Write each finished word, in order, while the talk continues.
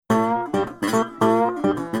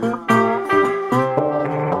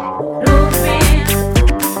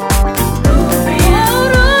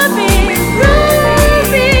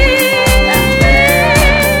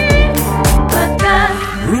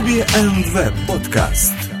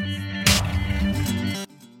подкаст.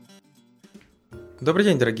 Добрый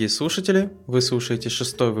день, дорогие слушатели! Вы слушаете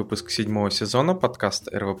 6-й выпуск 7-го сезона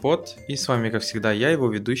подкаста РВПод, и с вами, как всегда, я, его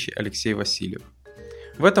ведущий Алексей Васильев.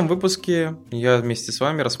 В этом выпуске я вместе с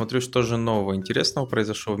вами рассмотрю, что же нового интересного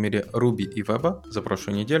произошло в мире Ruby и веба за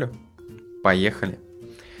прошлую неделю. Поехали!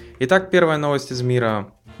 Итак, первая новость из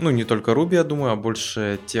мира, не только Ruby, я думаю, а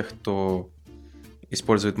больше тех, кто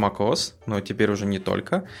использует macOS, но теперь уже не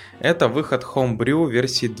только, это выход Homebrew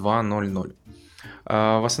версии 2.0.0.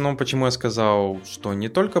 В основном, почему я сказал, что не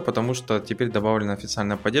только, потому что теперь добавлена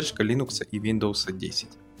официальная поддержка Linux и Windows 10.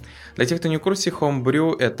 Для тех, кто не в курсе,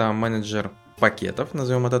 Homebrew — это менеджер пакетов,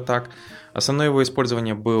 назовем это так. Основное его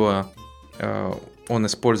использование было, он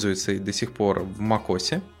используется и до сих пор в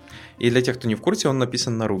macOS. И для тех, кто не в курсе, он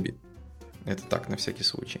написан на Ruby. Это так, на всякий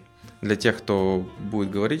случай. Для тех, кто будет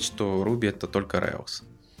говорить, что Ruby — это только Rails.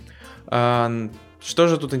 Что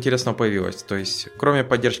же тут интересного появилось? То есть, кроме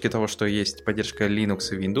поддержки того, что есть поддержка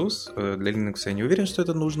Linux и Windows, для Linux я не уверен, что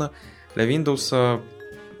это нужно. Для Windows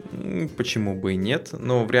почему бы и нет,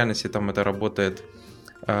 но в реальности там это работает,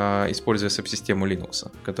 используя сабсистему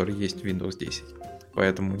Linux, которая есть в Windows 10.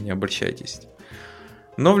 Поэтому не обольщайтесь.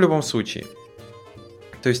 Но в любом случае,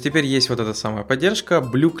 то есть теперь есть вот эта самая поддержка.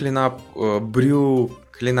 Brew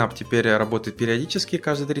Cleanup теперь работает периодически,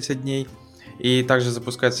 каждые 30 дней. И также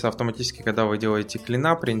запускается автоматически, когда вы делаете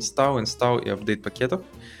cleanup, install и апдейт пакетов.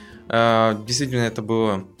 Действительно, это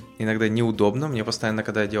было иногда неудобно. Мне постоянно,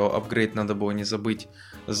 когда я делал апгрейд, надо было не забыть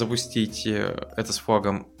запустить это с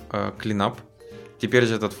флагом cleanup. Теперь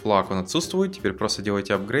же этот флаг, он отсутствует. Теперь просто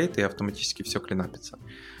делаете апгрейд, и автоматически все клинапится.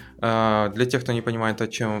 Для тех, кто не понимает, о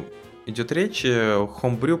чем идет речь,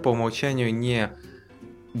 Homebrew по умолчанию не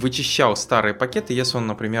вычищал старые пакеты, если он,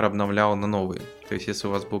 например, обновлял на новые. То есть, если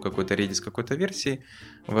у вас был какой-то Redis какой-то версии,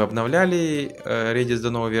 вы обновляли Redis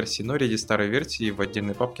до новой версии, но Redis старой версии в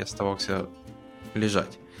отдельной папке оставался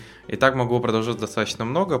лежать. И так могло продолжаться достаточно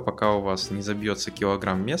много, пока у вас не забьется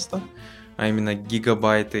килограмм места, а именно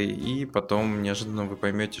гигабайты, и потом неожиданно вы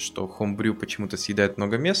поймете, что Homebrew почему-то съедает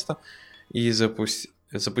много места, и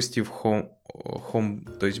запустив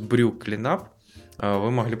то есть Brew Cleanup,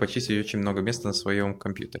 вы могли почистить очень много места на своем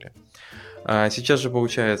компьютере. Сейчас же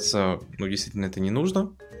получается, действительно это не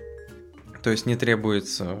нужно. То есть не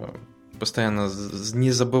требуется постоянно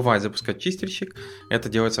не забывать запускать чистильщик. Это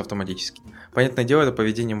делается автоматически. Понятное дело, это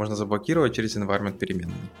поведение можно заблокировать через environment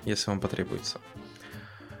переменные, если вам потребуется.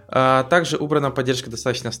 Также убрана поддержка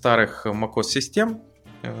достаточно старых macOS систем.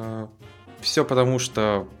 Все потому,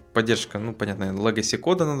 что поддержка, понятно, legacy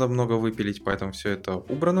кода надо много выпилить, поэтому все это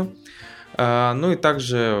убрано. И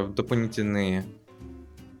также дополнительные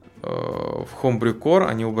в Homebrew Core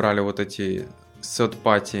они убрали вот эти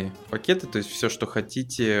third-party пакеты, то есть все, что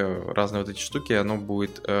хотите, разные вот эти штуки, оно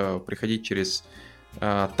будет приходить через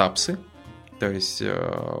тапсы. То есть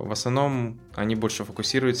в основном они больше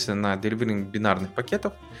фокусируются на деливеринг бинарных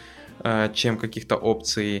пакетов, чем каких-то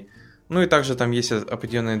опций. И также там есть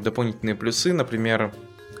определенные дополнительные плюсы, например,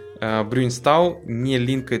 Brew Install не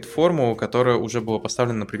линкает формулу, которая уже была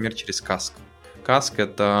поставлена, например, через Cask. Cask —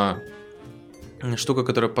 это штука,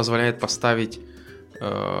 которая позволяет поставить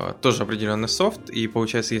тоже определенный софт, и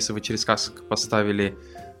получается, если вы через Cask поставили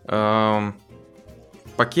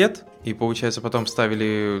пакет, и получается потом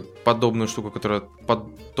ставили подобную штуку, которая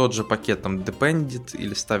под тот же пакет там депендит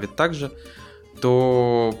или ставит так же,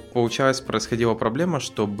 то получалось, происходила проблема,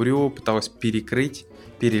 что Brew пыталась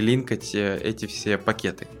перелинкать эти все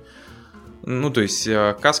пакеты. То есть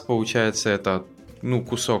Cask, получается, это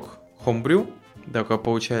кусок Homebrew, только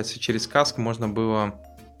получается через Cask можно было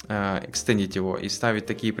экстендить его и ставить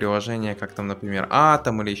такие приложения, как там, например,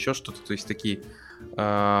 Atom или еще что-то, то есть такие,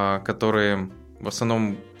 которые в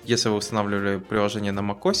основном, если вы устанавливали приложение на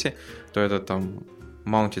macOS, то это там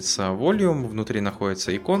маунтится volume, внутри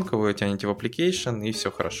находится иконка, вы ее тянете в application и все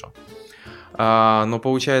хорошо. Но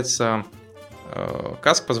получается,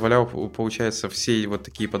 Cask позволял, все вот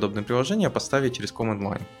такие подобные приложения поставить через command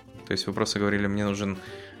line. То есть вы просто говорили, мне нужен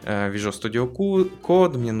Visual Studio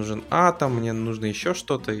Code, мне нужен Atom, мне нужно еще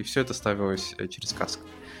что-то, и все это ставилось через Cask.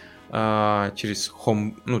 Через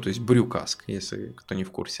Home, то есть Brew Cask, если кто не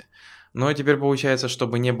в курсе. Но теперь получается,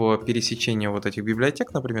 чтобы не было пересечения вот этих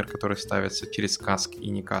библиотек, например, которые ставятся через Cask и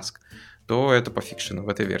не Cask, то это пофикшено в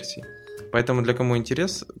этой версии. Поэтому для кому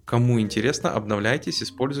интересно, обновляйтесь,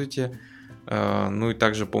 используйте. И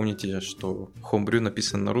также помните, что Homebrew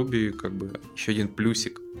написан на Ruby, еще один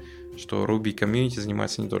плюсик, что Ruby комьюнити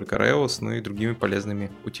занимается не только Rails, но и другими полезными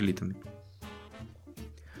утилитами.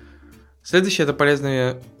 Следующая — это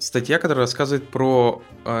полезная статья, которая рассказывает про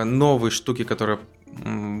новые штуки, которые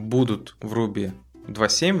будут в Ruby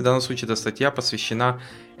 2.7. В данном случае эта статья посвящена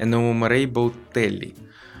Enumerable Tally.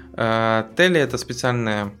 Tally — это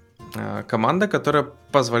специальная команда, которая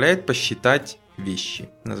позволяет посчитать вещи,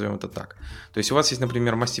 назовем это так. То есть у вас есть,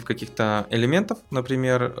 например, массив каких-то элементов,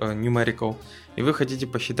 например, numerical, и вы хотите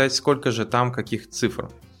посчитать, сколько же там каких цифр.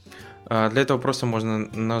 Для этого просто можно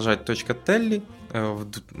нажать .tally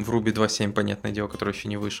в Ruby 2.7, понятное дело, который еще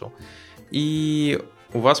не вышел. И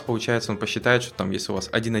у вас, получается, он посчитает, что там, если у вас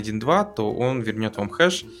 1.1.2, то он вернет вам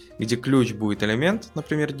хэш, где ключ будет элемент,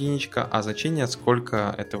 например, единичка, а значение,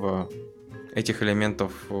 сколько этих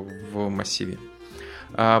элементов в массиве.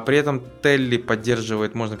 При этом Tally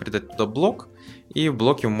поддерживает, можно передать туда блок, и в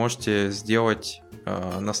блоке вы можете сделать,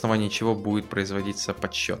 на основании чего будет производиться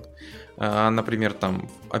подсчет. Например, там,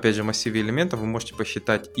 опять же, в массиве элементов вы можете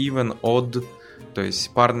посчитать even, odd, то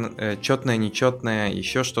есть четное, нечетное,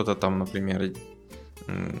 еще что-то там, например,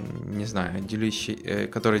 не знаю,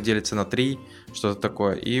 которое делится на 3, что-то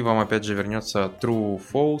такое, и вам опять же вернется true,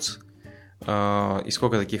 false, и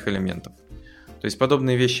сколько таких элементов. То есть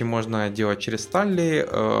подобные вещи можно делать через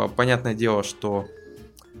Tally. Понятное дело, что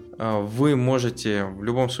вы можете в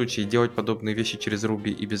любом случае делать подобные вещи через Ruby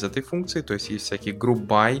и без этой функции. То есть есть всякие group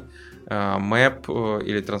by, map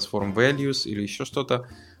или transform values или еще что-то.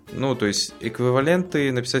 Ну, то есть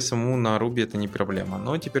эквиваленты написать самому на Ruby — это не проблема.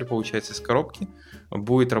 Но теперь, получается, из коробки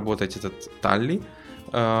будет работать этот Tally.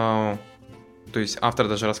 То есть автор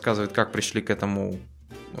даже рассказывает, как пришли к этому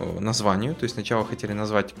названию. То есть сначала хотели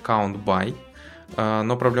назвать count by,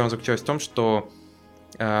 но проблема заключалась в том, что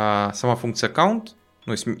сама функция count,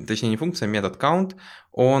 ну, точнее не функция, а метод count,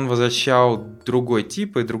 он возвращал другой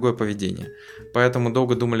тип и другое поведение. Поэтому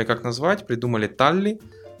долго думали, как назвать, придумали Tally.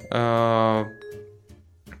 То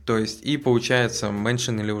есть и получается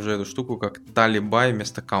меншинили уже эту штуку как Tally by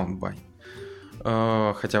вместо count by.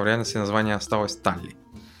 Хотя в реальности название осталось Tally.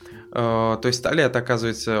 То есть Tally — это,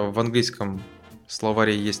 оказывается, в английском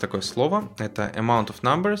словаре есть такое слово. Это amount of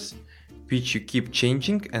numbers which you keep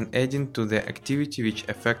changing and adding to the activity which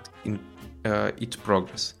affect its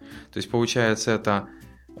progress. То есть получается, это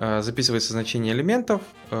записывается значение элементов,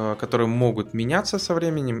 которые могут меняться со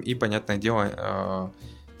временем, и, понятное дело,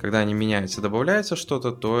 когда они меняются, добавляется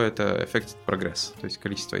что-то, то это affected progress, то есть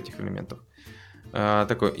количество этих элементов.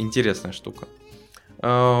 Такая интересная штука.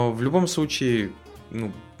 В любом случае,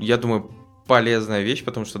 ну, я думаю, полезная вещь,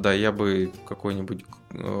 потому что, да, я бы какой-нибудь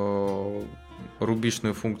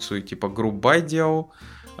рубишную функцию типа group by делал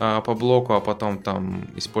по блоку, а потом там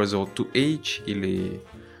использовал toH или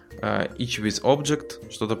each with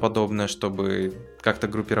object, что-то подобное, чтобы как-то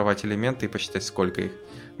группировать элементы и посчитать, сколько их.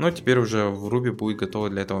 Но теперь уже в Ruby будет готово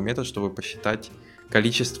для этого метод, чтобы посчитать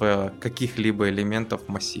количество каких-либо элементов в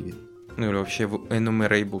массиве. Ну или вообще в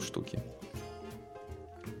enumerable штуки.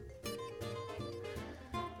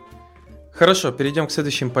 Хорошо, перейдем к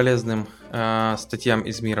следующим полезным статьям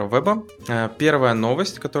из мира веба. Первая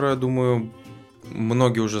новость, которую, я думаю,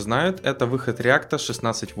 многие уже знают, это выход React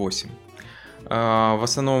 16.8. В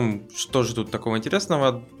основном, что же тут такого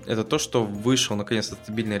интересного, это то, что вышел наконец-то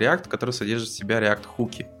стабильный React, который содержит в себя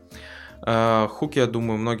React-хуки. Хуки, я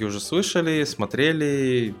думаю, многие уже слышали,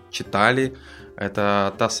 смотрели, читали.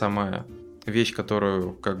 Это та самая вещь,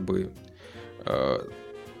 которую как бы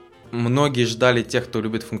многие ждали, тех, кто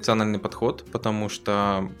любит функциональный подход, потому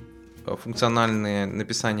что функциональное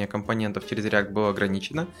написание компонентов через React было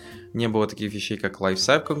ограничено. Не было таких вещей, как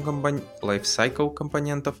lifecycle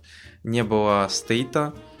компонентов, не было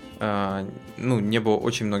стейта, не было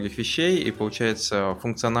очень многих вещей, и получается,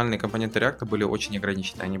 функциональные компоненты React были очень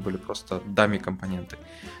ограничены, они были просто dummy-компоненты.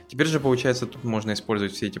 Теперь же, получается, тут можно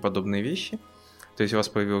использовать все эти подобные вещи. То есть у вас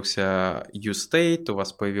появился useState, у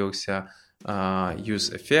вас появился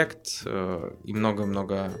useEffect и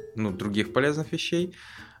много-много других полезных вещей.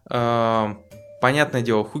 Понятное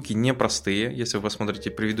дело, хуки непростые. Если вы посмотрите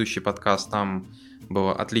предыдущий подкаст, там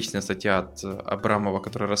была отличная статья от Абрамова,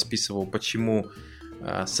 который расписывал, почему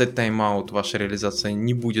set timeout ваша реализация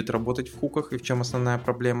не будет работать в хуках и в чем основная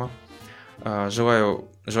проблема.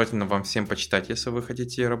 Желательно вам всем почитать, если вы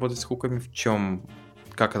хотите работать с хуками,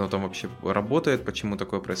 как оно там вообще работает, почему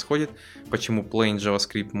такое происходит, почему plain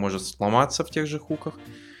JavaScript может сломаться в тех же хуках.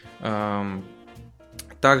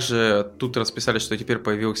 Также тут расписали, что теперь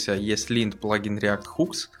появился ESLint плагин React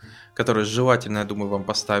Hooks, который желательно, я думаю, вам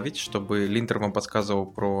поставить, чтобы линтер вам подсказывал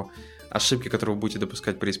про ошибки, которые вы будете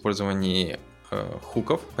допускать при использовании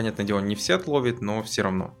хуков. Понятное дело, не все отловит, но все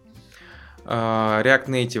равно. React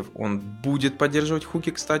Native, он будет поддерживать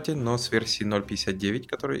хуки, кстати, но с версии 0.59,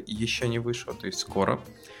 которая еще не вышла, то есть скоро.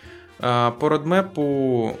 По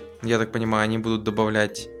roadmap, я так понимаю, они будут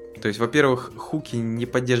добавлять... То есть, во-первых, хуки не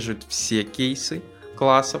поддерживают все кейсы,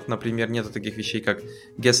 классов, например, нету таких вещей, как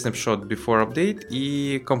getSnapshot before update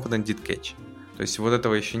и component did catch. То есть вот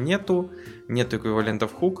этого еще нету эквивалента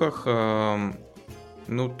в хуках.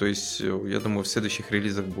 То есть, я думаю, в следующих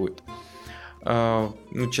релизах будет.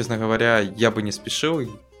 Честно говоря, я бы не спешил.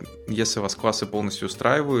 Если вас классы полностью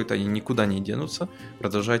устраивают, они никуда не денутся,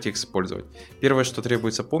 продолжайте их использовать. Первое, что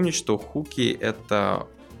требуется помнить, что хуки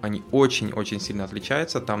они очень-очень сильно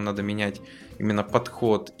отличаются. Там надо менять именно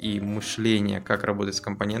подход и мышление, как работать с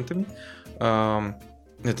компонентами.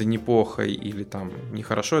 Это не плохо или там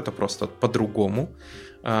нехорошо, это просто по-другому.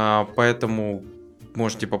 Поэтому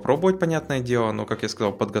можете попробовать, понятное дело, но, как я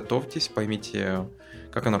сказал, подготовьтесь, поймите,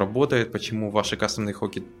 как оно работает, почему ваши кастомные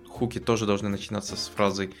хуки тоже должны начинаться с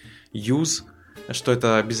фразы use, что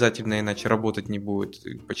это обязательно, иначе работать не будет,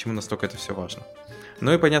 и почему настолько это все важно.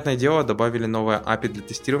 Ну и, понятное дело, добавили новое API для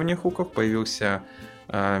тестирования хуков, появился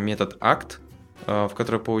метод act, в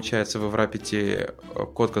который, получается, вы врапите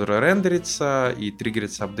код, который рендерится, и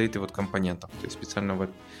триггерится апдейты компонентов, то есть специально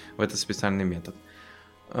в этот специальный метод.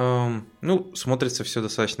 Смотрится все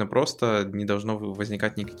достаточно просто, не должно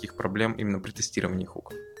возникать никаких проблем именно при тестировании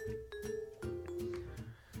хука.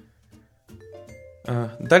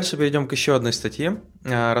 Дальше перейдем к еще одной статье.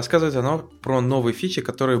 Рассказывает она про новые фичи,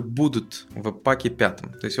 которые будут в Webpack 5.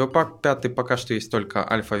 То есть Webpack 5 пока что есть только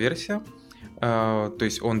альфа-версия, то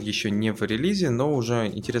есть он еще не в релизе, но уже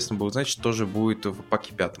интересно будет узнать, что же будет в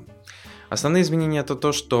Webpack 5. Основные изменения это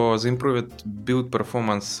то, что заимпровят build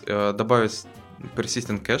performance, добавят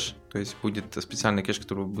persistent кэш, то есть будет специальный кэш,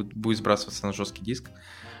 который будет сбрасываться на жесткий диск.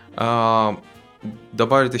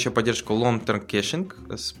 Добавят еще поддержку long-term кэшинг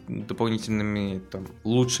с дополнительными,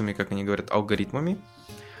 лучшими, как они говорят, алгоритмами.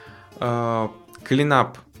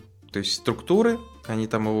 Cleanup, то есть структуры, они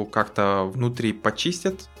там его как-то внутри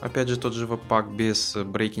почистят, опять же тот же Webpack без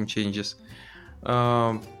breaking changes.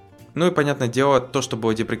 Ну и, понятное дело, то, что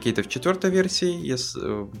было деприкейтов в 4 версии,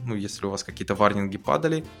 если у вас какие-то варнинги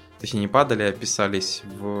падали, точнее не падали, а писались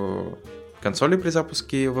в консоли при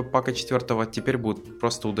запуске Webpack 4, теперь будут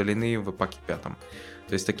просто удалены в Webpack 5. То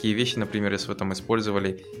есть такие вещи, например, если вы там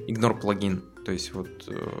использовали ignore плагин, то есть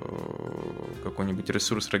какой-нибудь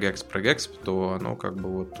ресурс regex, то оно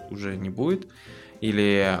уже не будет.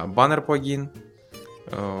 Или banner плагин,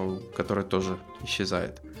 который тоже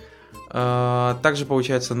исчезает. Также,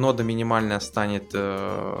 получается, нода минимальная станет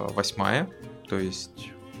 8, то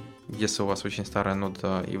есть если у вас очень старая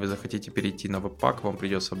нода и вы захотите перейти на Webpack, вам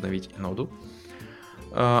придется обновить и ноду.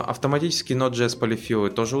 Автоматические Node.js полифилы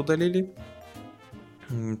тоже удалили,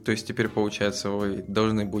 то есть теперь, получается, вы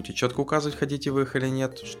должны будете четко указывать, хотите вы их или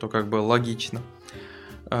нет, что логично.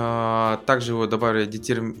 Также вы добавили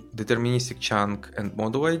Deterministic Chunk and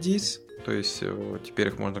Module IDs, то есть теперь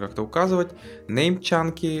их можно как-то указывать. Name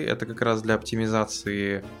чанки, это как раз для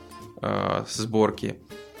оптимизации сборки.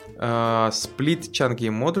 Split чанки и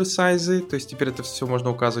module size, то есть теперь это все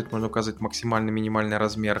можно указывать максимальный, минимальный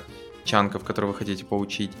размер чанков, которые вы хотите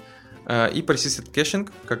получить. И persistent caching,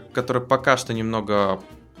 который пока что немного,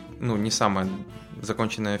 не самая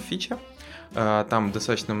законченная фича. Там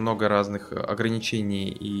достаточно много разных ограничений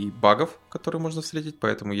и багов, которые можно встретить,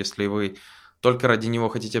 поэтому если вы только ради него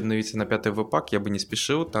хотите обновиться на 5 Webpack, я бы не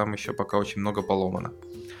спешил, там еще пока очень много поломано.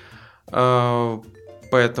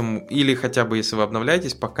 Поэтому, или хотя бы если вы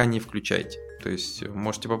обновляетесь, пока не включайте. То есть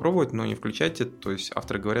можете попробовать, но не включайте. То есть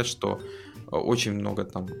авторы говорят, что очень много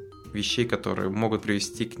там вещей, которые могут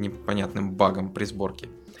привести к непонятным багам при сборке.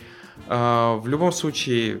 В любом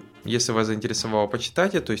случае, если вас заинтересовало,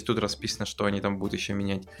 почитайте. То есть тут расписано, что они там будут еще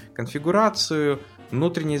менять конфигурацию,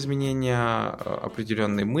 внутренние изменения,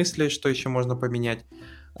 определенные мысли, что еще можно поменять.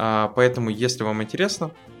 Поэтому, если вам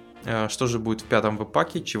интересно, что же будет в 5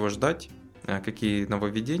 Webpack, чего ждать, какие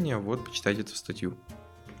нововведения, почитайте эту статью.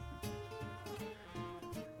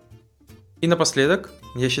 И напоследок,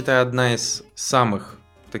 я считаю, одна из самых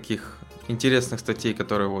таких интересных статей,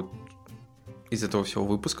 которые из этого всего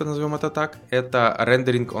выпуска, назовем это так, это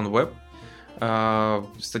Rendering on Web.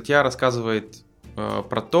 Статья рассказывает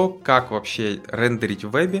про то, как вообще рендерить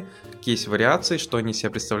в вебе, какие есть вариации, что они из себя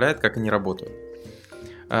представляют, как они работают.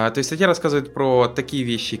 То есть статья рассказывает про такие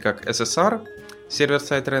вещи, как SSR,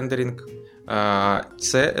 Server-Side Rendering,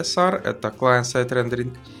 CSR, это Client-Side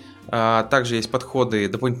Rendering. Также есть подходы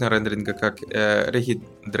дополнительного рендеринга, как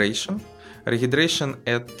Registration. Registration —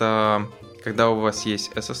 это когда у вас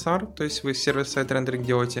есть SSR, то есть вы сервер-сайд рендеринг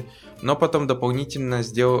делаете, но потом дополнительно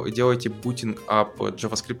делаете booting up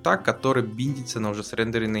JavaScript, который биндится на уже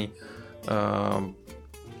срендеренный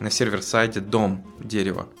на сервер-сайде дом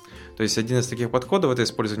дерева. То есть один из таких подходов — это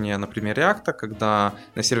использование, например, React, когда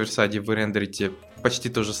на сервер-сайде вы рендерите почти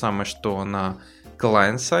то же самое, что на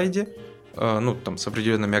клиент-сайде. там с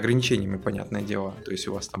определенными ограничениями, понятное дело. То есть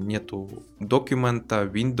у вас там нету документа,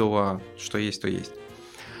 виндова, что есть, то есть.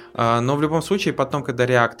 Но в любом случае, потом, когда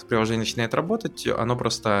React приложение начинает работать, оно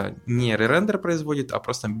просто не ререндер производит, а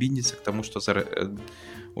просто биндится к тому, что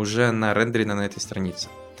уже нарендерено на этой странице.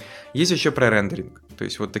 Есть еще пререндеринг, то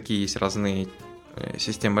есть вот такие есть разные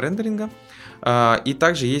системы рендеринга. И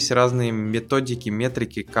также есть разные методики,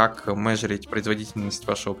 метрики, как межерить производительность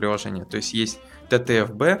вашего приложения. То есть есть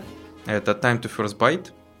TTFB, это Time to First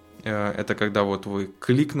Byte. Это когда вот вы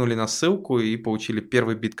кликнули на ссылку и получили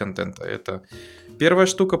первый бит контента. Это первая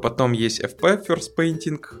штука. Потом есть FP, First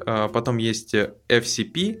Painting. Потом есть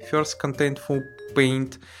FCP, First Contentful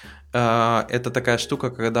Paint. Это такая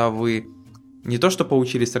штука, когда вы не то что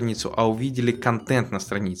получили страницу, а увидели контент на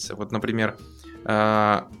странице. Вот, например,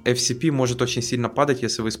 FCP может очень сильно падать,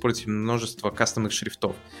 если вы используете множество кастомных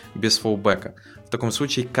шрифтов без фоллбека. В таком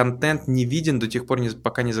случае контент не виден до тех пор,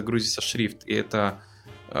 пока не загрузится шрифт. И это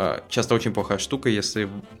часто очень плохая штука, если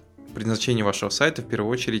предназначение вашего сайта в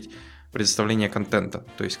первую очередь предоставление контента,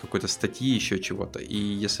 то есть какой-то статьи, еще чего-то. И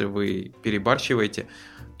если вы перебарщиваете,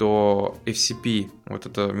 то FCP, вот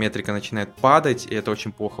эта метрика начинает падать, и это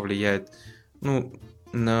очень плохо влияет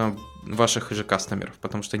на ваших же кастомеров,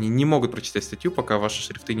 потому что они не могут прочитать статью, пока ваши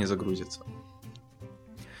шрифты не загрузятся.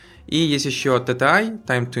 И есть еще TTI,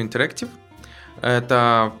 Time to Interactive.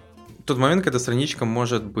 Это тот момент, когда страничка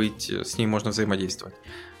может быть, с ней можно взаимодействовать.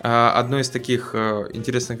 Одно из таких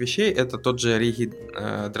интересных вещей это тот же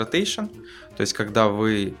Rehydratation, то есть когда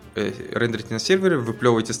вы рендерите на сервере,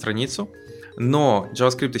 выплевываете страницу, но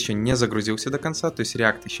JavaScript еще не загрузился до конца, то есть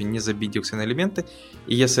React еще не забидился на элементы,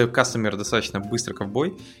 и если кастомер достаточно быстро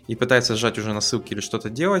ковбой и пытается сжать уже на ссылки или что-то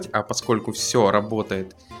делать, а поскольку все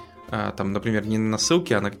работает, там, например, не на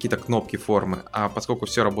ссылки, а на какие-то кнопки формы, а поскольку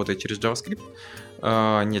все работает через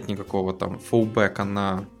JavaScript, нет никакого там фоллбека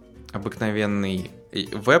на обыкновенный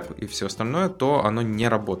веб и все остальное, то оно не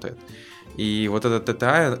работает. И вот этот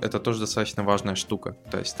TTI это тоже достаточно важная штука,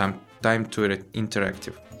 то есть time to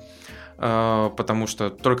interactive. Потому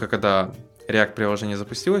что только когда React приложение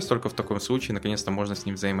запустилось, только в таком случае наконец-то можно с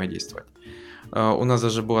ним взаимодействовать. У нас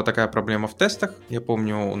даже была такая проблема в тестах. Я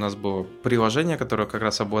помню, у нас было приложение, которое как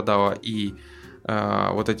раз обладало и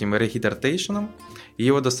вот этим rehydratation. И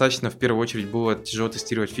его достаточно в первую очередь было тяжело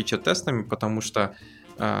тестировать фича-тестами, потому что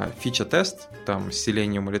фича-тест, там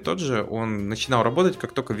Selenium или тот же, он начинал работать,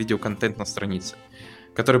 как только видел контент на странице,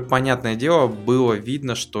 который, понятное дело, было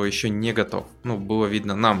видно, что еще не готов. Было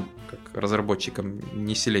видно нам, как разработчикам,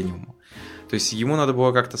 не Selenium. То есть ему надо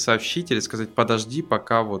было как-то сообщить или сказать, подожди,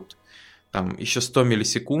 пока вот там еще 100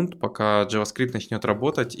 миллисекунд, пока JavaScript начнет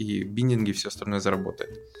работать и биндинги и все остальное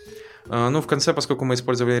заработает. В конце, поскольку мы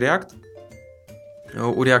использовали React,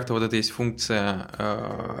 у React вот это есть функция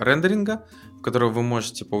рендеринга, в которой вы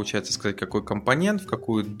можете, получается, сказать, какой компонент, в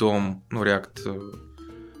какую React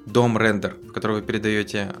дом рендер, в который вы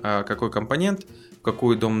передаете какой компонент, в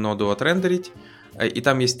какую дом ноду отрендерить. И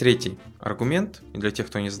там есть третий аргумент, для тех,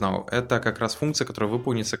 кто не знал, это как раз функция, которая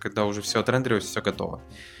выполнится, когда уже все отрендерилось, все готово.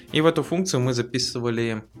 И в эту функцию мы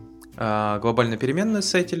записывали глобальные переменные,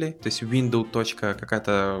 сетили, то есть window.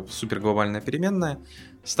 Какая-то супер глобальная переменная,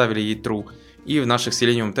 ставили ей true. И в наших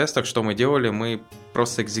Selenium тестах что мы делали? Мы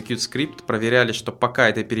просто execute скрипт, проверяли, что пока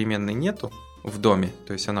этой переменной нету в доме,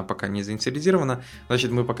 то есть она пока не заинициализирована,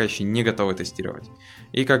 значит мы пока еще не готовы тестировать.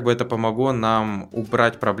 И как бы это помогло нам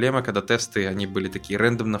убрать проблемы, когда тесты, они были такие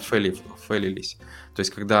рандомно фейлились. То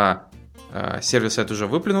есть когда сервер-сайт уже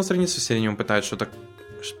выплюнул страницу, Selenium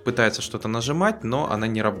пытается что-то нажимать, но она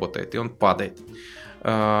не работает, и он падает.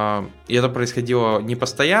 И это происходило не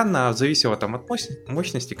постоянно, а зависело там от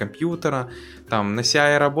мощности компьютера, там на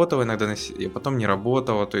CI работало иногда, и потом не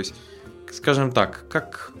работало, то есть, скажем так,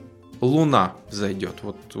 как Луна взойдет.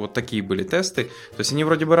 Вот такие были тесты. То есть они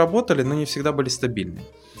вроде бы работали, но не всегда были стабильны.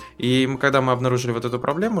 И когда мы обнаружили вот эту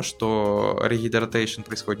проблему, что rehydratation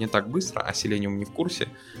происходит не так быстро, а Selenium не в курсе,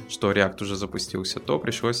 что React уже запустился, то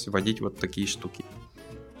пришлось вводить вот такие штуки.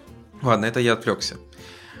 Ладно, это я отвлекся.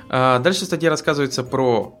 Дальше в статье рассказывается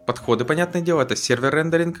про подходы, понятное дело, это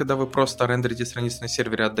сервер-рендеринг, когда вы просто рендерите страницу на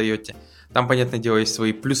сервере, отдаете. Там, понятное дело, есть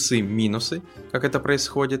свои плюсы, минусы, как это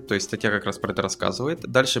происходит, то есть статья как раз про это рассказывает.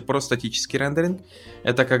 Дальше про статический рендеринг,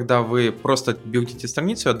 это когда вы просто билдите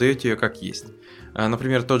страницу и отдаете ее как есть.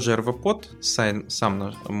 Например, тот же RVPod,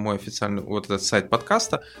 сам мой официальный, вот этот сайт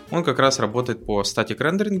подкаста, он как раз работает по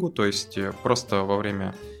статик-рендерингу, то есть просто во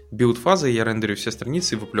время билд-фазы я рендерю все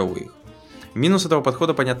страницы и выплевываю их. Минус этого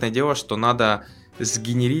подхода, понятное дело, что надо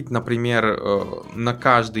сгенерить, например, на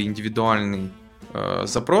каждый индивидуальный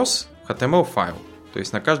запрос HTML-файл. То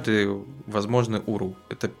есть на каждый возможный URL.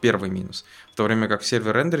 Это первый минус. В то время как в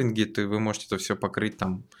сервер-рендеринге вы можете это все покрыть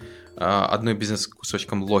там одной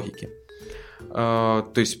бизнес-кусочком логики.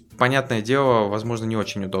 То есть, понятное дело, возможно, не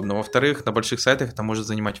очень удобно. Во-вторых, на больших сайтах это может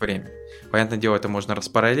занимать время. Понятное дело, это можно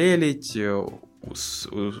распараллелить,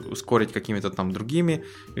 ускорить какими-то там другими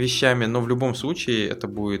вещами, но в любом случае это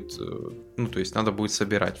будет, то есть надо будет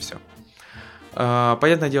собирать все.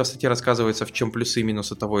 Понятное дело, в статье рассказывается, в чем плюсы и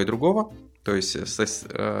минусы того и другого. То есть,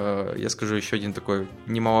 я скажу еще один такой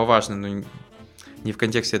немаловажный, но не в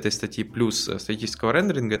контексте этой статьи, плюс статического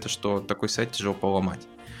рендеринга, это что такой сайт тяжело поломать.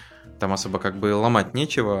 Там особо как бы ломать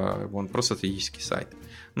нечего, он просто статический сайт.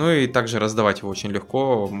 Ну и также раздавать его очень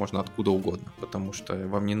легко, можно откуда угодно, потому что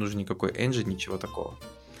вам не нужен никакой engine, ничего такого.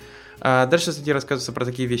 Дальше в статье рассказывается про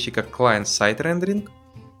такие вещи, как client-side рендеринг.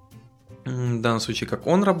 В данном случае, как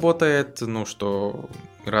он работает, что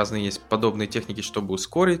разные есть подобные техники, чтобы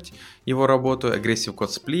ускорить его работу, aggressive code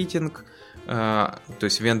splitting, то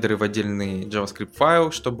есть вендоры в отдельный JavaScript файл,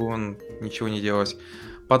 чтобы он ничего не делать.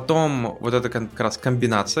 Потом вот это как раз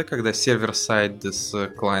комбинация, когда сервер-сайд с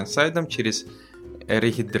client-сайдом через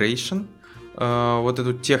rehydration, вот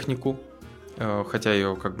эту технику, хотя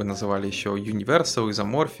ее как бы называли еще universal,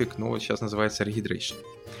 isomorphic, но вот сейчас называется rehydration.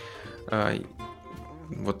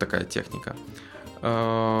 Вот такая техника.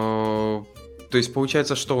 То есть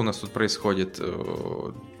получается, что у нас тут происходит?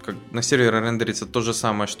 На сервере рендерится то же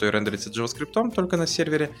самое, что и рендерится JavaScript, только на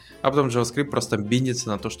сервере, а потом JavaScript просто биндится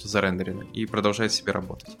на то, что зарендерено, и продолжает себе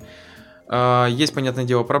работать. Есть, понятное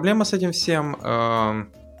дело, проблема с этим всем.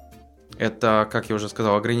 Это, как я уже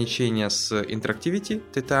сказал, ограничение с interactivity,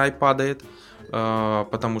 TTI падает,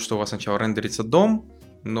 потому что у вас сначала рендерится дом,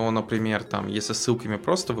 но, например, там, если ссылками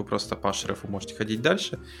вы просто по шрифу можете ходить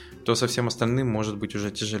дальше, то со всем остальным может быть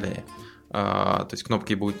уже тяжелее. То есть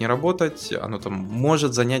кнопки будут не работать, оно там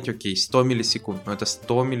может занять, 100 миллисекунд, но это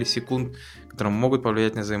 100 миллисекунд, которые могут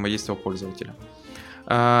повлиять на взаимодействие пользователя.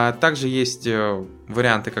 Также есть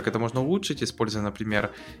варианты, как это можно улучшить, используя,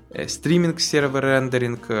 например, стриминг сервер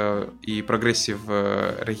рендеринг и прогрессив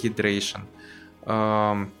rehydration.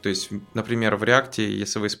 То есть, например, в React,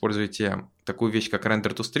 если вы используете такую вещь, как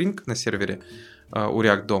render to string на сервере у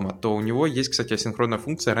React дома, то у него есть, кстати, асинхронная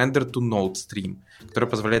функция render to node stream, которая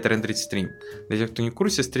позволяет рендерить стрим. Для тех, кто не в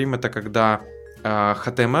курсе, стрим — это когда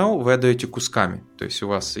HTML вы отдаете кусками. То есть у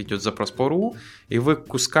вас идет запрос по URL, и вы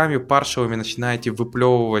кусками, паршевыми начинаете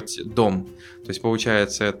выплевывать дом. То есть,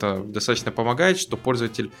 получается, это достаточно помогает, что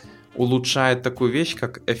пользователь улучшает такую вещь,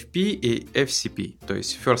 как FP и FCP, то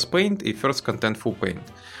есть First Paint и First Contentful Paint.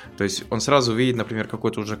 То есть он сразу видит, например,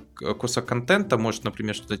 какой-то уже кусок контента, может,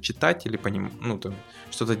 например, что-то читать или по нему,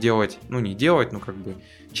 что-то делать, не делать,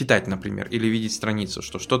 читать, например, или видеть страницу,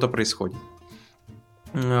 что что-то происходит.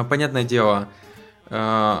 Понятное дело,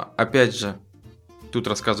 опять же, тут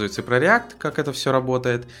рассказывается и про React, как это все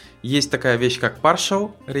работает. Есть такая вещь, как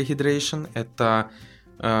Partial Rehydration, это,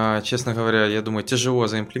 честно говоря, я думаю, тяжело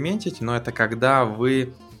заимплементить, но это когда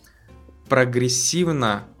вы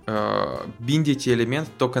прогрессивно биндите элемент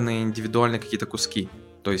только на индивидуальные какие-то куски,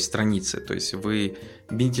 то есть страницы. То есть вы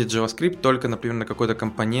биндите JavaScript только, например, на какой-то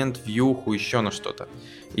компонент, вьюху, еще на что-то.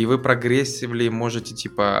 И вы прогрессивно можете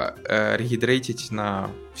регидрейтить на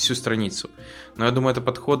всю страницу. Но я думаю, этот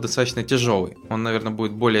подход достаточно тяжелый. Он, наверное,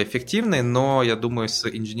 будет более эффективный, но я думаю, с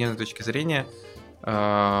инженерной точки зрения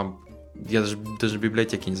я даже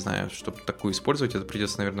библиотеки не знаю, чтобы такую использовать, это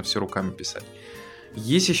придется, наверное, все руками писать.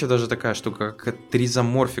 Есть еще даже такая штука, как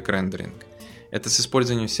тризоморфик рендеринг. Это с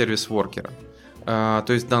использованием сервис-воркера. То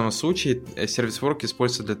есть в данном случае сервис-ворк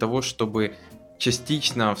используется для того, чтобы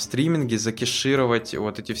частично в стриминге закешировать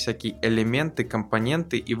вот эти всякие элементы,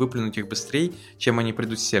 компоненты и выплюнуть их быстрее, чем они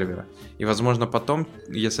придут с сервера. И, возможно, потом,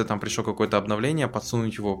 если там пришло какое-то обновление,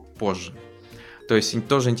 подсунуть его позже. То есть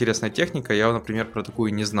тоже интересная техника, я, например, про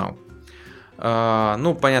такую не знал.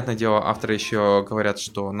 Понятное дело, авторы еще говорят,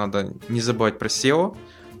 что надо не забывать про SEO,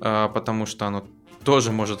 потому что оно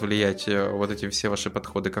тоже может влиять, вот эти все ваши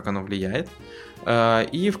подходы, как оно влияет.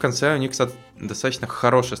 И в конце у них, кстати, достаточно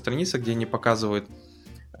хорошая страница, где они показывают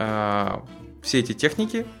все эти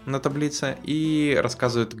техники на таблице и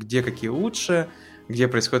рассказывают, где какие лучше, где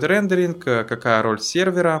происходит рендеринг, какая роль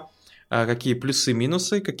сервера, какие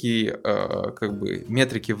плюсы-минусы, какие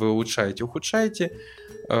метрики вы улучшаете, ухудшаете.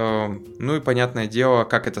 И понятное дело,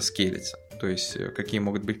 как это скейлится, то есть какие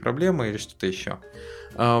могут быть проблемы или что-то еще.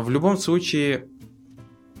 В любом случае,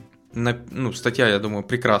 статья, я думаю,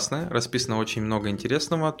 прекрасная, расписано очень много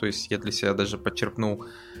интересного, то есть я для себя даже подчеркнул,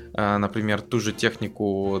 например, ту же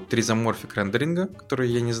технику тризоморфик рендеринга, которую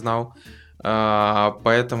я не знал,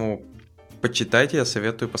 поэтому почитайте, я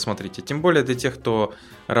советую, посмотрите. Тем более для тех, кто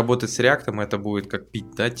работает с React, это будет как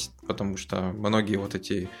пить дать, потому что многие вот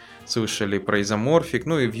эти слышали про изоморфик,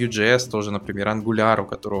 ну и Vue.js тоже, например, Angular, у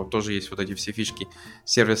которого тоже есть вот эти все фишки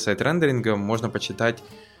сервер-сайд рендеринга, можно почитать,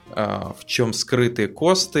 в чем скрыты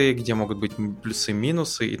косты, где могут быть плюсы,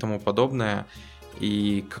 минусы и тому подобное,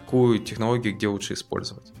 и какую технологию где лучше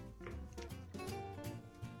использовать.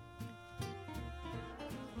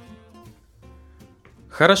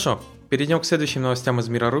 Хорошо, перейдем к следующим новостям из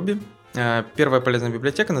мира Ruby. Первая полезная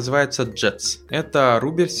библиотека называется Jets. Это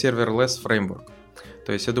Ruby Serverless Framework.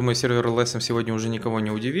 То есть, я думаю, серверлессом сегодня уже никого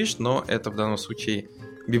не удивишь, но это в данном случае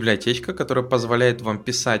библиотечка, которая позволяет вам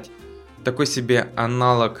писать такой себе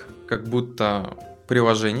аналог, как будто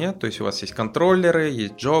приложение. То есть, у вас есть контроллеры,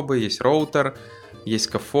 есть джобы, есть роутер,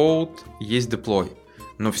 есть scaffold, есть deploy.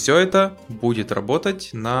 Но все это будет работать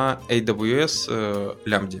на AWS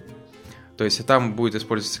Lambda. То есть там будет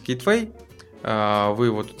использоваться Gateway, вы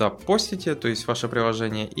его туда постите, то есть ваше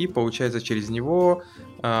приложение, и получается через него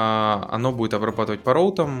оно будет обрабатывать по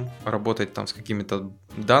роутам, работать там с какими-то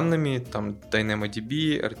данными, там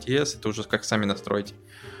DynamoDB, RTS, это уже как сами настроите.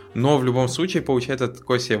 Но в любом случае получается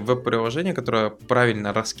такое себе веб-приложение, которое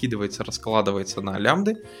правильно раскидывается, раскладывается на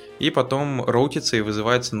лямбды, и потом роутится и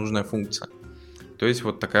вызывается нужная функция. То есть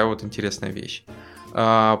вот такая вот интересная вещь.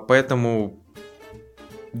 Поэтому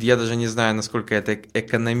я даже не знаю, насколько это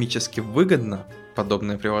экономически выгодно,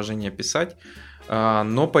 подобное приложение писать,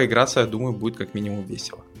 но поиграться, я думаю, будет как минимум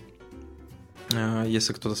весело.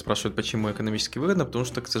 Если кто-то спрашивает, почему экономически выгодно, потому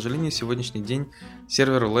что, к сожалению, сегодняшний день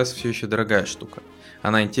серверлесс все еще дорогая штука.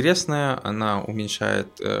 Она интересная, она уменьшает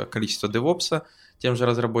количество девопса тем же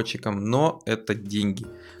разработчикам, но это деньги.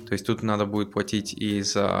 То есть тут надо будет платить и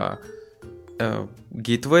за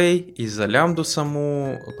Gateway, и за лямбду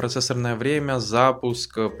саму, процессорное время,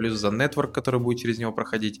 запуск, плюс за network, который будет через него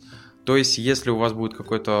проходить. То есть, если у вас будет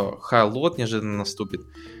какой-то high-load неожиданно наступит,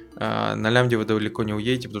 на лямбде вы далеко не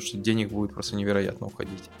уедете, потому что денег будет просто невероятно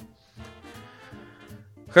уходить.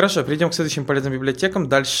 Хорошо, перейдем к следующим полезным библиотекам.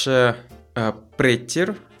 Дальше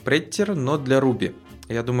Prettier, но для Ruby.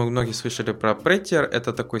 Я думаю, многие слышали про Prettier.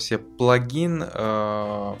 Это такой себе плагин,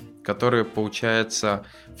 который, получается,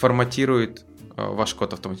 форматирует ваш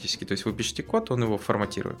код автоматически. То есть вы пишете код, он его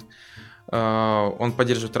форматирует. Он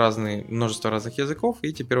поддерживает множество разных языков,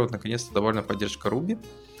 и теперь вот наконец-то довольно поддержка Ruby.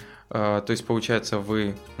 То есть, получается,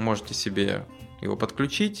 вы можете себе его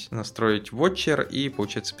подключить, настроить Watcher и,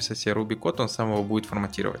 получается, писать себе Ruby код, он сам его будет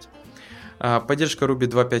форматировать. Поддержка Ruby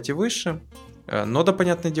 2.5 и выше. Нода,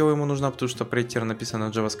 понятное дело, ему нужна, потому что Prettier написан на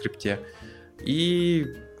JavaScript. И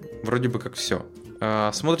вроде бы как все.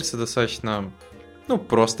 Смотрится достаточно,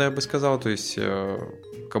 просто, я бы сказал. То есть,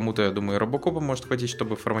 кому-то, я думаю, робокопа может хватить,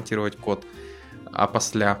 чтобы форматировать код,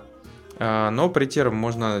 после. Но Prettier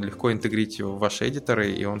можно легко интегрировать в ваши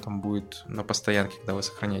эдиторы, и он там будет на постоянке, когда вы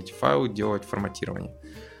сохраняете файл, делать форматирование.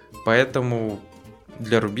 Поэтому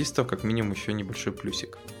для рубистов как минимум еще небольшой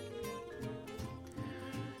плюсик.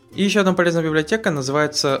 И еще одна полезная библиотека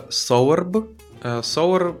называется Solarb.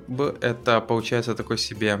 Solarb это, получается, такой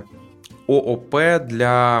себе ООП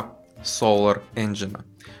для Solar Engine.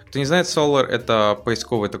 Кто не знает, Solar это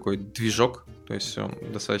поисковый такой движок, то есть он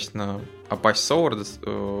достаточно Apache Solar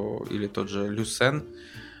или тот же Lucene.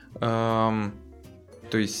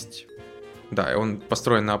 То есть, да, он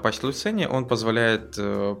построен на Apache Lucene, он позволяет,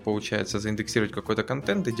 получается, заиндексировать какой-то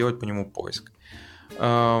контент и делать по нему поиск.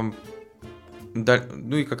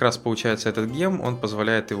 Ну и как раз получается этот гем, он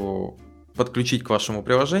позволяет его подключить к вашему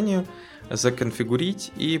приложению,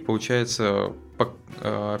 законфигурить и, получается,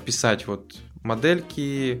 писать вот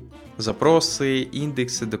модельки, запросы,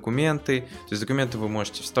 индексы, документы. То есть документы вы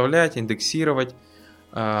можете вставлять, индексировать,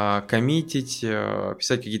 коммитить,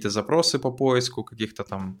 писать какие-то запросы по поиску, каких-то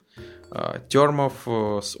там термов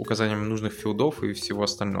с указанием нужных филдов и всего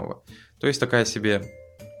остального. То есть такая себе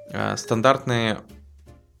стандартная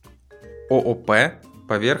ООП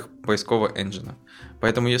поверх поискового engine.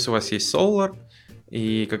 Поэтому если у вас есть Solar,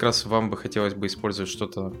 и как раз вам бы хотелось бы использовать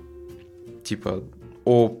что-то типа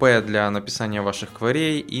ООП для написания ваших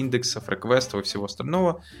кварей, индексов, реквестов и всего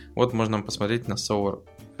остального, вот можно посмотреть на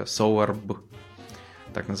Solarb.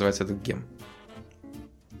 Так называется этот гем.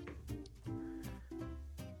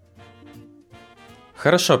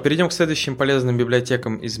 Хорошо, перейдем к следующим полезным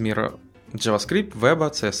библиотекам из мира JavaScript, веба,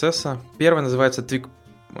 CSS. Первая называется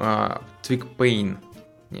TwigPaint.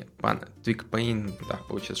 TwigPaint, да,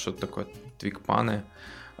 получается что-то такое, TwigPane.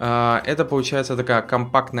 Это, получается, такая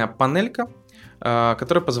компактная панелька,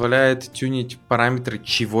 которая позволяет тюнить параметры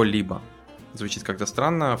чего-либо. Звучит как-то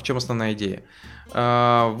странно. В чем основная идея?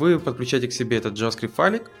 Вы подключаете к себе этот JavaScript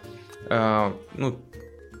файлик,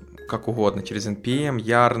 как угодно, через NPM,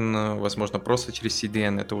 Yarn, возможно, просто через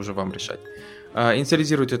CDN, это уже вам решать.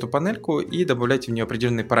 Инициализируйте эту панельку и добавляйте в нее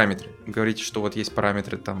определенные параметры. Говорите, что вот есть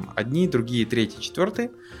параметры там одни, другие, третьи, четвертые.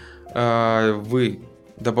 Вы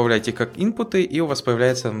добавляете как инпуты, и у вас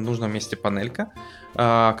появляется в нужном месте панелька,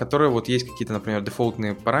 которая вот есть какие-то, например,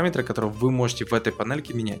 дефолтные параметры, которые вы можете в этой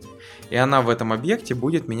панельке менять. И она в этом объекте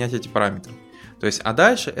будет менять эти параметры. То есть, а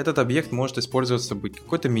дальше этот объект может использоваться быть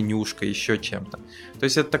какой-то менюшкой, еще чем-то. То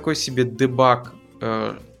есть это такой себе дебаг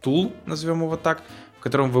tool, назовем его так, в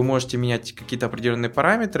котором вы можете менять какие-то определенные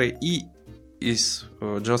параметры и из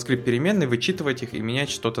JavaScript переменной вычитывать их и менять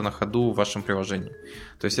что-то на ходу в вашем приложении.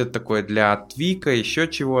 То есть это такое для твика, еще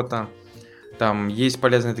чего-то. Там есть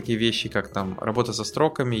полезные такие вещи, как там работа со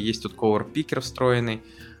строками, есть тут color picker встроенный,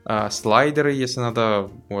 слайдеры, если надо,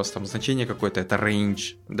 у вас там значение какое-то, это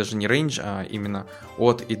range, даже не range, а именно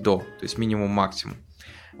от и до, то есть минимум-максимум.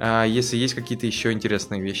 Если есть какие-то еще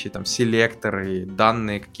интересные вещи, там селекторы,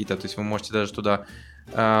 данные какие-то, то есть вы можете даже туда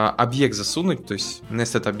объект засунуть, то есть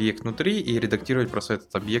nested объект внутри и редактировать просто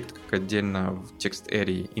этот объект как отдельно в text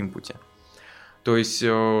array инпуте. То есть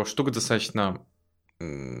штука достаточно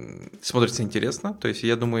смотрится интересно, то есть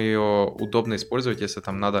я думаю, ее удобно использовать, если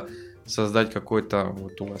там надо создать какой-то,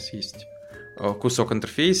 вот у вас есть кусок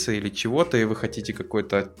интерфейса или чего-то, и вы хотите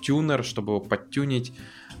какой-то тюнер, чтобы его подтюнить,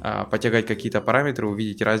 потягать какие-то параметры,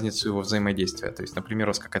 увидеть разницу его взаимодействия. То есть, например, у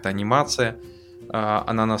вас какая-то анимация,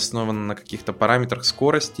 она основана на каких-то параметрах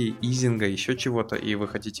скорости, изинга, еще чего-то, и вы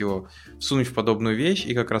хотите его всунуть в подобную вещь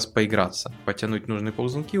и как раз поиграться, потянуть нужные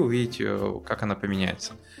ползунки, увидеть, как она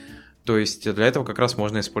поменяется. То есть для этого как раз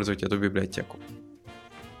можно использовать эту библиотеку.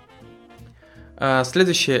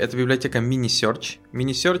 Следующая это библиотека Minisearch.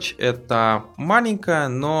 Minisearch это маленькая,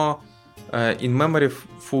 но in-memory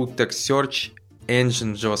full text search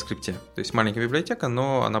engine в JavaScript. То есть маленькая библиотека,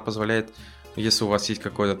 но она позволяет, если у вас есть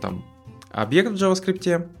какой-то там объект в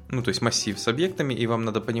JavaScript, ну то есть массив с объектами, и вам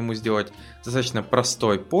надо по нему сделать достаточно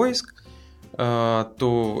простой поиск,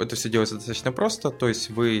 то это все делается достаточно просто, то есть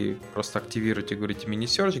вы просто активируете, говорите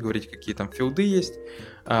mini-search, говорите, какие там филды есть,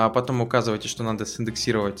 потом указываете, что надо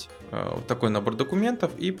синдексировать такой набор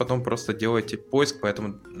документов, и потом просто делаете поиск по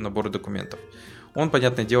этому набору документов. Он,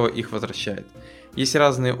 понятное дело, их возвращает. Есть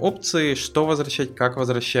разные опции, что возвращать, как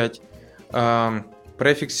возвращать.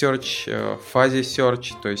 Prefix search, fuzzy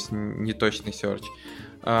search, то есть неточный search.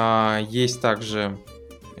 Есть также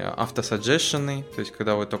автосаджешены, то есть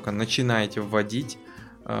когда вы только начинаете вводить,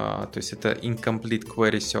 то есть это incomplete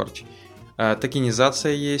query search.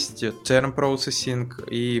 Токенизация есть, term processing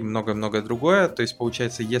и много-много другое. То есть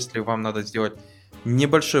получается, если вам надо сделать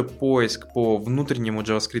небольшой поиск по внутреннему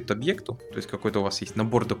JavaScript объекту, то есть какой-то у вас есть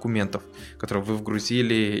набор документов, которые вы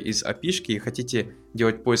вгрузили из API-шки и хотите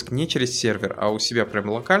делать поиск не через сервер, а у себя прям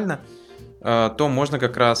локально, то можно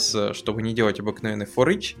как раз, чтобы не делать обыкновенный for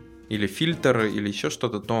each или фильтр или еще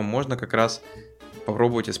что-то, то можно как раз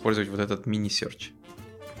попробовать использовать вот этот mini-search.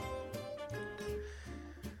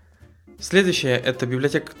 Следующая это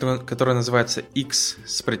библиотека, которая называется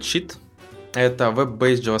X-Spreadsheet. Это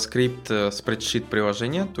web-based JavaScript spreadsheet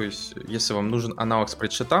приложение, то есть если вам нужен аналог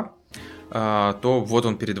спредшита, то вот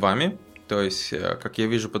он перед вами. То есть, как я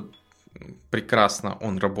вижу, прекрасно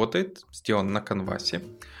он работает, сделан на канвасе.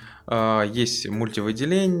 Есть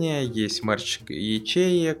мультивыделение, есть мерч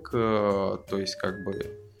ячеек, то есть как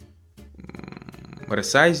бы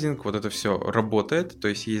ресайзинг, вот это все работает. То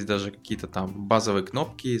есть есть даже какие-то там базовые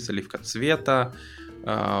кнопки, заливка цвета,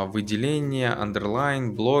 выделение,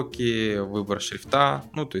 underline, блоки, выбор шрифта,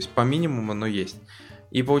 ну то есть по минимуму оно есть.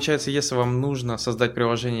 И получается, если вам нужно создать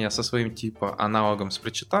приложение со своим типа аналогом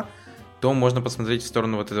спредшита, то можно посмотреть в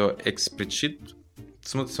сторону вот этого X-Spreadsheet.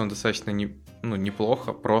 Смотрится он достаточно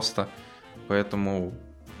неплохо, просто, поэтому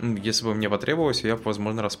если бы мне потребовалось, я бы,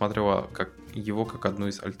 возможно, рассматривал его как одну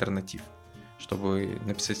из альтернатив, чтобы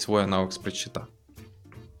написать свой аналог спредшита.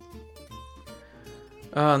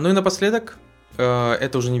 Ну и напоследок,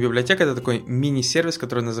 это уже не библиотека, это такой мини-сервис,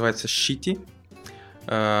 который называется Shitty.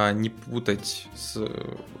 Не путать с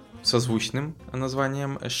созвучным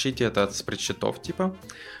названием. Shitty это от спредшитов типа.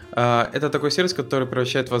 Это такой сервис, который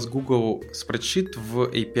превращает вас Google Spreadsheet в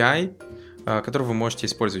API, который вы можете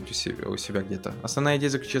использовать у себя где-то. Основная идея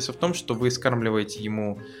заключается в том, что вы скармливаете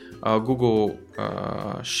ему Google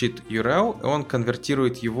Sheet URL, и он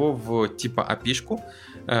конвертирует его в типа API-шку,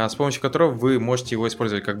 с помощью которого вы можете его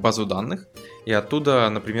использовать как базу данных, и оттуда,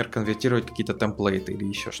 например, конвертировать какие-то темплейты или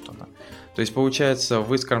еще что-то. То есть, получается,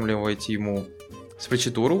 вы скармливаете ему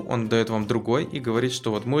спредшит URL, он дает вам другой и говорит,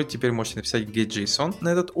 что вот вы теперь можете написать get.json на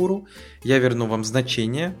этот URL, я верну вам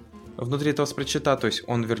значение внутри этого спредшита, то есть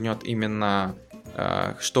он вернет именно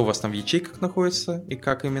что у вас там в ячейках находится и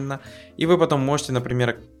как именно. И вы потом можете,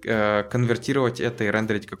 например, конвертировать это и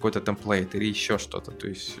рендерить какой-то темплейт или еще что-то. То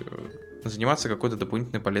есть заниматься какой-то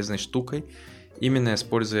дополнительной полезной штукой, именно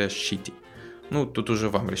используя щити. Ну, тут уже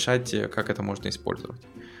вам решать, как это можно использовать.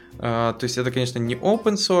 То есть это, конечно, не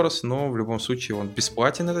open source, но в любом случае он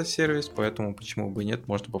бесплатен, этот сервис, поэтому почему бы и нет,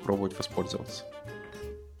 можно попробовать воспользоваться.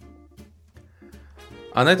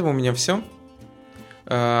 А на этом у меня все.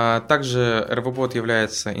 Также RVBot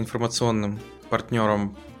является информационным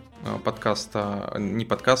партнером подкаста, не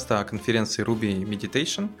подкаста, а конференции Ruby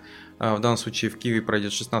Meditation. В данном случае в Киеве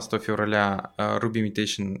пройдет 16 февраля Ruby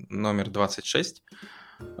Meditation номер 26.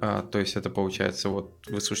 То есть это получается, вот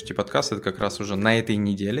вы слушаете подкаст, это как раз уже на этой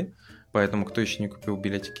неделе. Поэтому кто еще не купил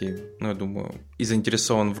билетики, ну, я думаю, и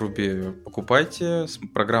заинтересован в Ruby, покупайте.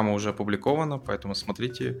 Программа уже опубликована, поэтому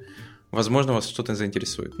смотрите. Возможно, вас что-то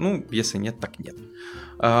заинтересует. Ну, если нет, так нет.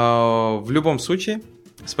 В любом случае,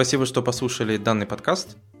 спасибо, что послушали данный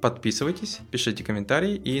подкаст. Подписывайтесь, пишите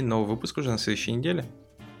комментарии, и новый выпуск уже на следующей неделе.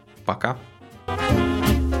 Пока!